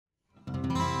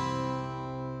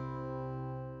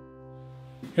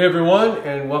Hey everyone,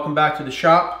 and welcome back to the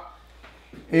shop.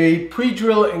 A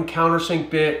pre-drill and countersink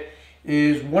bit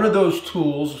is one of those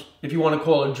tools, if you want to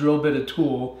call a drill bit a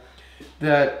tool,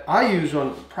 that I use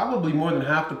on probably more than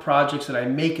half the projects that I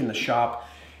make in the shop.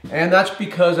 And that's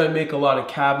because I make a lot of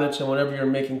cabinets, and whenever you're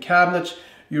making cabinets,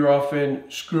 you're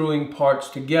often screwing parts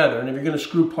together. And if you're going to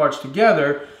screw parts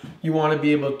together, you want to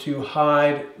be able to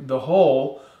hide the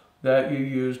hole that you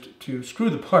used to screw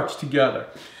the parts together.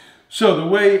 So the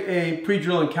way a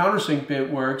pre-drill and countersink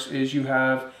bit works is you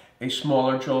have a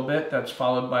smaller drill bit that's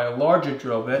followed by a larger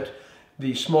drill bit.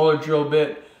 The smaller drill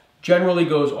bit generally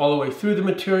goes all the way through the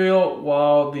material,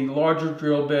 while the larger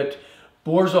drill bit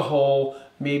bores a hole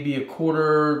maybe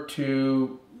 1/4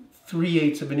 to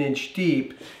 3/8 of an inch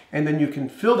deep, and then you can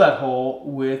fill that hole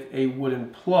with a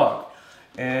wooden plug.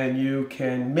 And you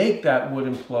can make that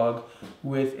wooden plug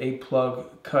with a plug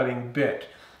cutting bit.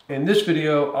 In this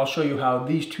video, I'll show you how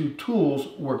these two tools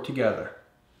work together.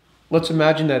 Let's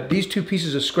imagine that these two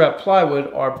pieces of scrap plywood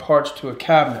are parts to a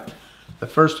cabinet. The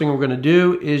first thing we're going to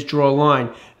do is draw a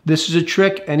line. This is a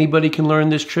trick. Anybody can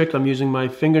learn this trick. I'm using my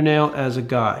fingernail as a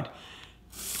guide.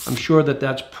 I'm sure that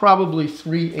that's probably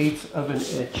 3/8 of an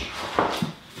inch.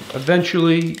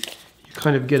 Eventually, you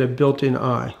kind of get a built-in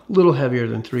eye. A little heavier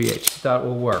than 3/8. That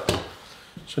will work.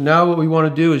 So now what we want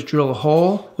to do is drill a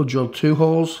hole. We'll drill 2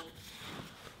 holes.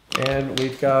 And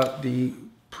we've got the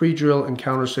pre-drill and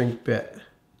countersink bit.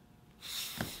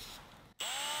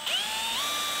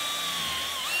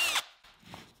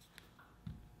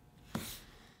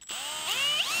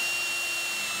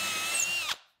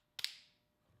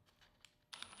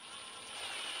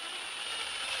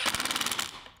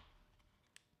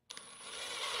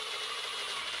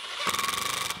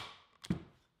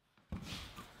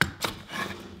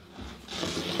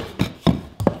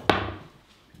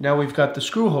 Now we've got the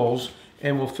screw holes,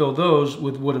 and we'll fill those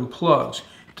with wooden plugs.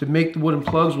 To make the wooden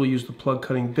plugs, we'll use the plug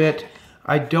cutting bit.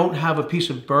 I don't have a piece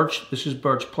of birch. This is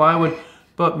birch plywood,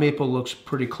 but maple looks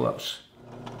pretty close.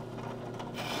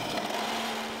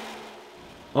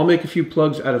 I'll make a few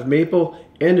plugs out of maple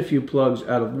and a few plugs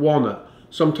out of walnut.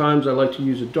 Sometimes I like to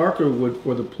use a darker wood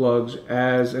for the plugs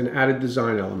as an added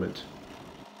design element.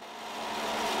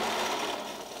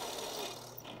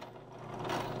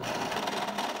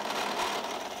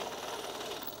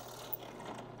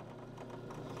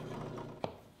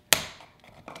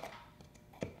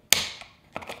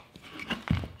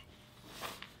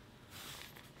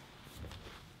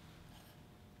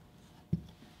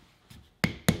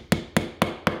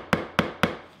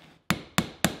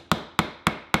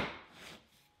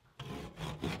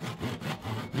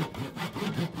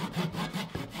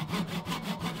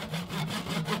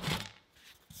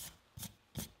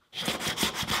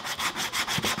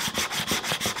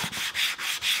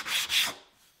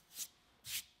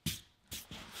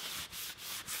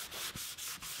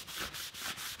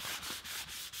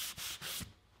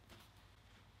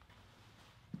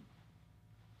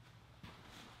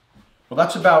 Well,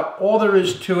 that's about all there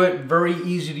is to it. Very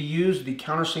easy to use, the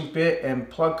countersink bit and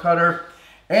plug cutter,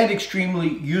 and extremely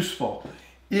useful.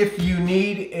 If you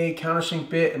need a countersink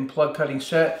bit and plug cutting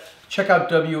set, check out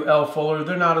WL Fuller.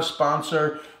 They're not a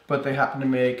sponsor, but they happen to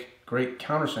make great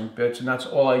countersink bits, and that's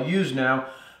all I use now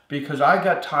because I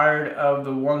got tired of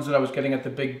the ones that I was getting at the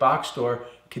big box store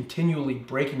continually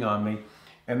breaking on me.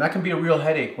 And that can be a real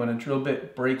headache when a drill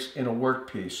bit breaks in a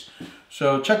workpiece.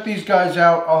 So check these guys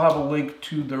out. I'll have a link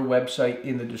to their website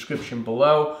in the description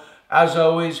below. As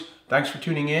always, thanks for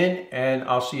tuning in, and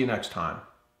I'll see you next time.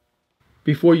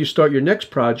 Before you start your next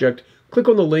project, click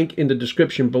on the link in the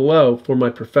description below for my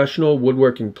professional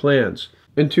woodworking plans.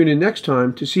 And tune in next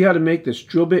time to see how to make this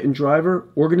drill bit and driver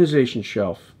organization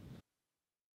shelf.